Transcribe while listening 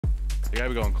You gotta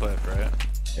be going cliff, right?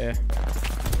 Yeah.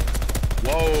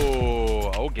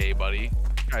 Whoa. Okay, buddy.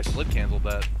 I slip canceled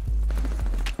that.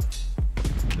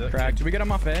 Crack. Did we get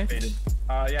him off A?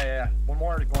 Yeah. One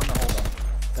more to go in the hold on.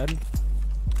 Dead.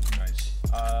 Nice.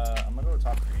 I'm gonna go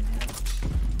top green here.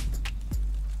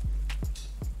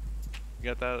 You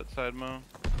got that outside, Mo?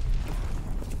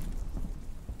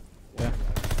 Yeah.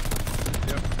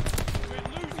 Yep.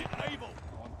 We're losing Able.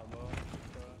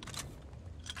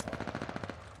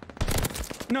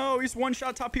 No, he's one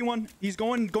shot top P1. He's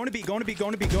going to B. I'm trying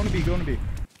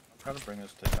to bring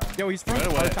this to down. Yo, he's from Right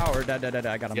away. our tower. Dead.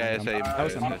 I got him. Yeah, I got him. same. That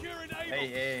was him. Securing Able.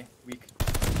 Hey, weak.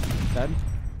 Dead.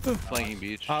 Flanking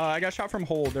beach. I got shot from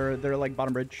hole. They're like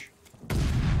bottom bridge.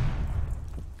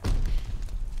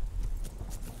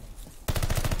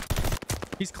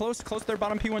 He's close to their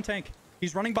bottom P1 tank.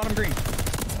 He's running bottom green.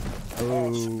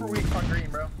 Oh, super weak on green,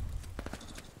 bro.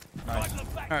 Nice. All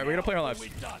right, we gotta play our lives. We're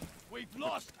done. We've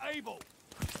lost Able.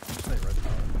 Stay red tower.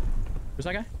 Where's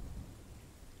that guy?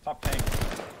 Top tank.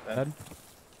 Dead.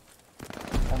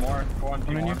 One more. Go on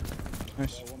One on you. P1.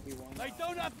 Nice. They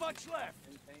don't have much left.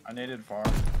 I naded far.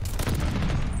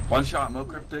 One shot,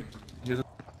 Mocryptic. I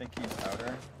think he's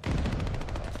outer.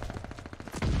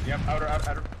 Yep,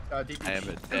 outer. Deep. I am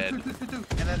dead. And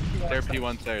then P1. They're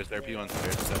P1 stairs. They're P1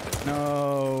 stairs.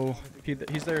 No.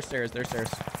 He's there stairs. They're stairs.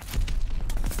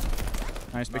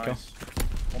 Nice, big kill. Nice.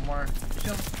 One more.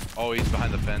 Kill. Oh, he's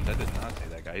behind the fence. I did not see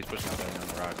that guy. He's pushing out there on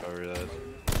the rock over this.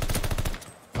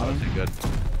 Oh, that's good.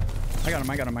 I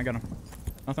got him.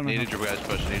 Nothing. Needed your guys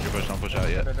push. Don't push out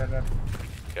yet. Dead.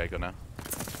 Okay, go now.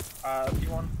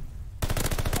 P1. On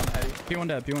heavy. P1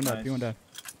 dead. Nice. P1 dead.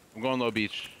 I'm going low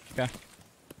beach. Okay.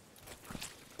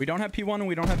 We don't have P1 and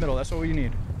we don't have middle. That's what we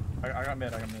need. I got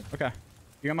mid. Okay.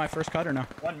 You got my first cut or no?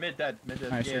 One mid dead.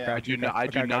 Nice, you're cracked. I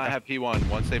do not have P1.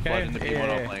 Once they flood into P1, yeah.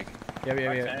 I'll flank.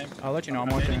 Yeah. I'll let you know. I'm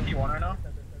I'm watching. hitting P1 right now.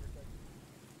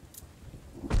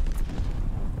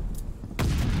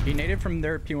 He naded from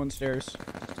their P1 stairs.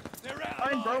 They're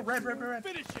out. Fine, bro. alive. Red.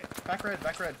 Finish it. Back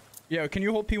red. Yo, can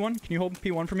you hold P1? Can you hold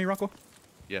P1 for me, Rocco?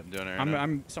 Yeah, I'm doing it right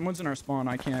now. Someone's in our spawn.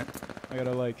 I can't. I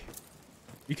gotta like.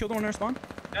 You killed the one in our spawn?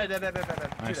 Dead.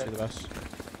 Nice, you're the best.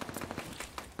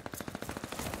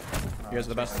 You guys are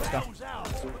the best. Let's go. Rebels out.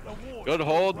 The war. Good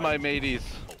hold, my mateys.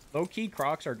 Low key,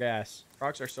 Crocs are gas.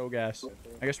 Crocs are so gas.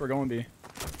 I guess we're going B.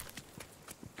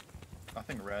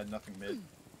 Nothing red, nothing mid.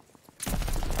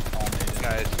 This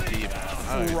guy's deep.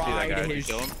 I don't even see that guy. Did you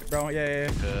kill him? Bro, yeah.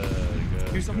 Good.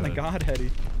 He was on the god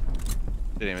heady.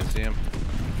 Didn't even see him.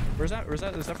 Where's that? Is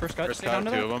that first cut? First Stay cut, down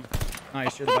to two that? of them.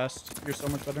 Nice, you're the best. You're so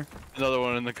much better. Another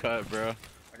one in the cut, bro.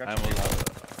 I I got you.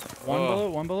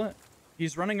 almost. One bullet.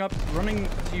 He's running to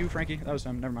you, Frankie. That was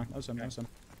him. Never mind. That was him.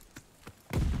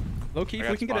 Low key, if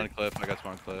we can get it. I got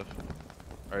spawn cliff.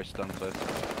 Or stun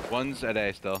cliff. One's at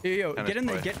A still. Yo, Tennis get in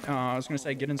there. boy. I was gonna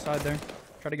say, get inside there.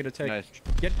 Try to get a take. Nice.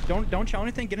 Don't chow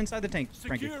anything. Get inside the tank,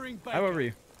 Frankie. Securing I have backup. over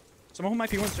you. Someone hold my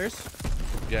P1 stairs.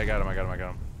 Yeah, I got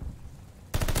him.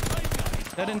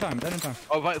 Dead in time.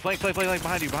 Oh, flank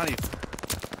behind you.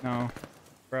 No,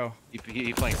 bro.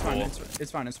 He flanked full.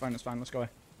 It's fine. Let's go away.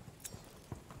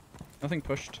 Nothing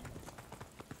pushed.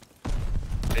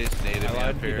 They just naded I me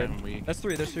lied. up He here did. and we. That's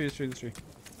three.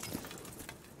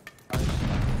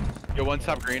 Yo, one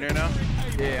top greener now.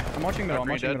 Yeah. I'm watching middle.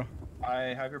 Top green dead. I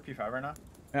have your P5 right now.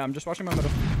 Yeah, I'm just watching my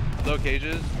middle. Low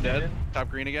cages, dead. Naded. Top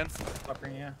green again. Top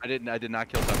green, yeah. I did not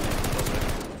kill top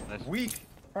green. Nice. Weak.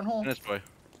 Front hole. Nice boy.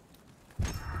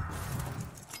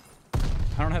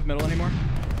 I don't have middle anymore.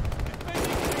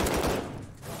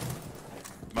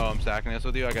 Oh, I'm stacking this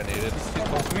with you. I got naded. He's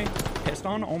close to me. Pissed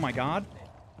on. Oh my god.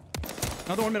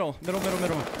 Another one middle.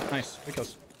 Nice. Big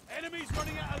kills. Enemies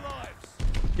running out of lives.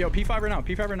 Yo, P5 right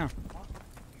now.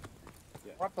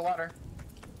 We're up the ladder.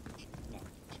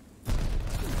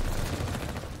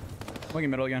 Looking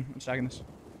middle again. I'm stacking this.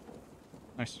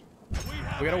 Nice. We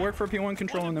We gotta work for P1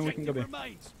 control and then we can go B.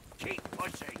 Remains. Keep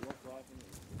pushing.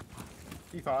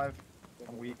 P5.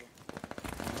 I'm weak.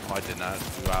 Oh, I did not.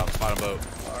 Wow, bottom boat.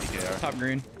 PKR. Top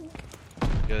green.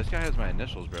 Yeah, this guy has my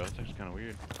initials, bro. It's actually kind of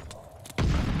weird.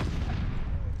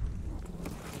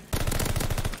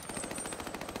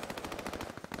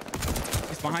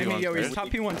 He's behind me. Yo, he's top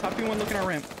P1. Top P1 looking our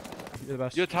ramp. You're the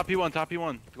best. Yo, top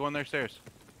P1. Go on their stairs.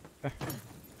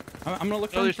 I'm gonna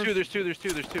look for No, him there's for- two. There's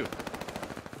two.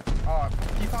 Oh,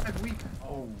 P5 weak.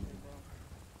 Oh.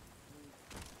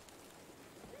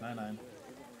 9-9. I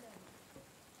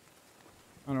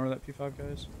don't know where that P5 guy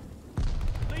is.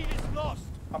 Lead is lost.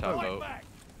 Top Top boat. boat. Back.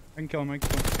 I can kill him.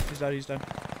 He's dead.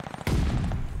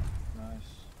 Nice.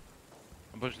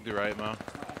 I'm pushing through right, Mo.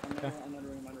 Okay.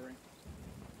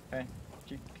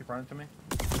 Keep running to me.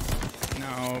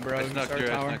 No, bro. I He's snuck our through, I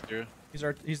tower. snuck through.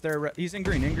 He's there. He's in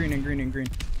green, in green, in green, in green.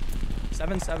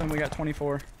 7-7. We got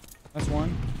 24. That's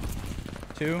 1,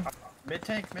 2. Mid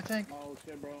tank, mid tank. Oh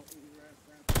shit, bro.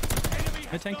 Enemy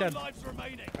has tank no dead. lives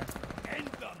remaining. End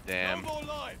them. Damn. No more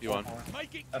lives. You won.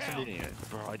 Make it That's count. indeed.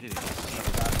 Bro, I didn't.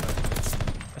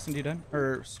 S&D dead?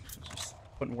 Or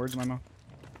putting words in my mouth.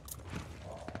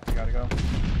 You gotta go.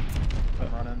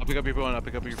 I'm running. I'll pick up your P1. I'll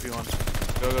pick up your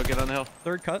P1. Go, get on the hill.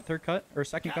 Third cut, or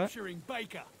second cut. Capturing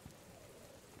Baker.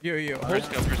 Yo.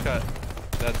 First cut.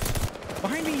 That's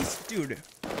Behind me, dude.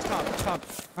 Top.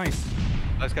 Nice.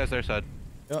 nice guy's their side.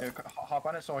 Yeah, hop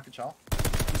on it so I can chow.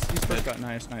 He's first cut.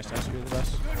 Nice. You're the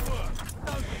best. Good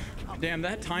work. Damn,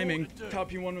 that timing.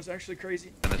 Top P1 was actually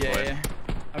crazy. And this way. Yeah.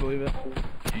 I believe it.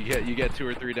 You get 2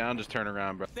 or 3 down, just turn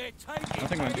around, bro. They're taking.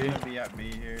 Nothing went He's B. gonna be at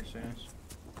B here soon.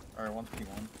 Alright, one's P1.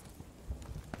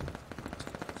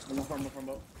 I'm from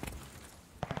boat.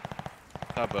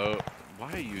 Top boat.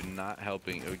 Why are you not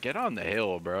helping? Get on the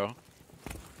hill, bro.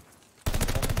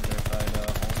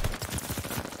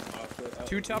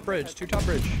 Two top bridge.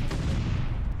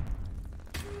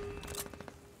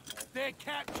 They're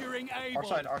capturing Able.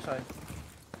 Our side.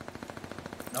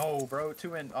 No, bro,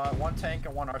 2 in. 1 tank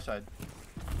and 1 our side.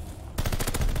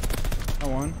 No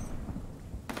one.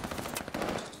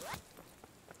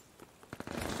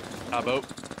 Top boat.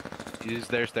 Use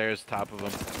their stairs, top of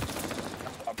them.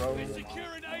 Bro. They're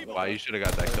securing Able. Wow, you should have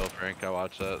got that kill, Frank. I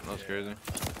watched that. That was crazy.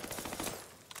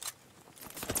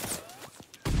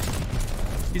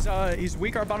 He's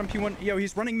weak. Our bottom P1. Yo,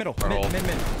 he's running middle. Our Mid. hole.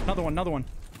 Another one.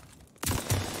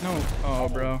 No. Oh,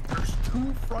 bro. There's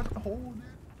 2 front hole,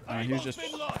 dude. He was just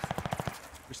Been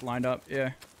lost. lined up.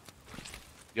 Yeah.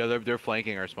 Yeah, they're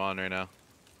flanking our spawn right now.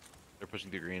 They're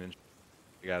pushing through green and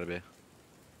you gotta be. I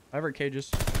have our cages.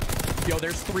 Yo,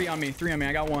 there's 3 on me.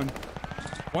 I got 1.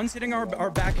 One's hitting our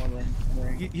back. One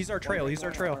ring. He's our trail.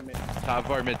 Top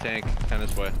of our mid tank,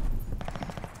 tennis way.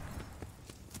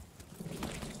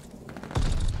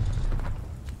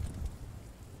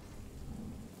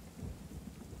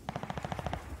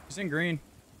 He's in green.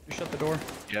 You shut the door.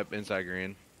 Yep, inside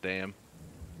green. Damn.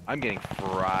 I'm getting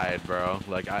fried, bro.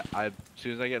 Like as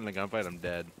soon as I get in the gunfight, I'm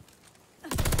dead.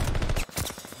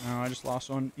 No, I just lost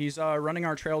one. He's running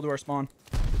our trail to our spawn.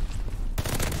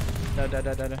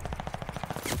 Dead.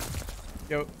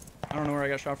 Yo, I don't know where I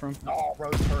got shot from. Oh,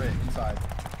 bro, turret inside.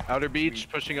 Outer beach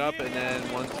pushing up, and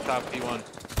then one's top P1.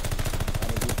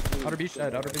 Outer beach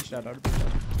dead. Upper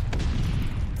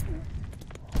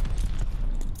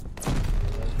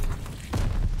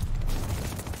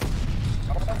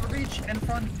reach, in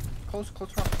front. Close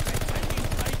front.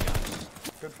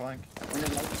 Good flank.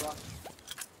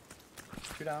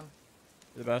 2 down.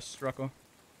 You're the best, Rocco.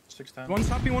 6-10. One's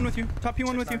top P1 with you.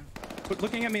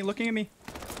 Looking at me.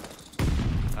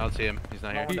 I don't see him. He's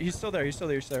not here. He's still there.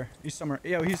 He's somewhere.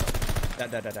 Yo, he's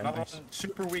dead. Another Nice. one,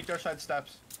 super weak, their side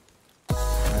steps.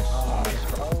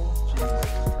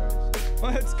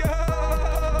 Let's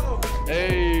go!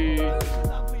 Hey!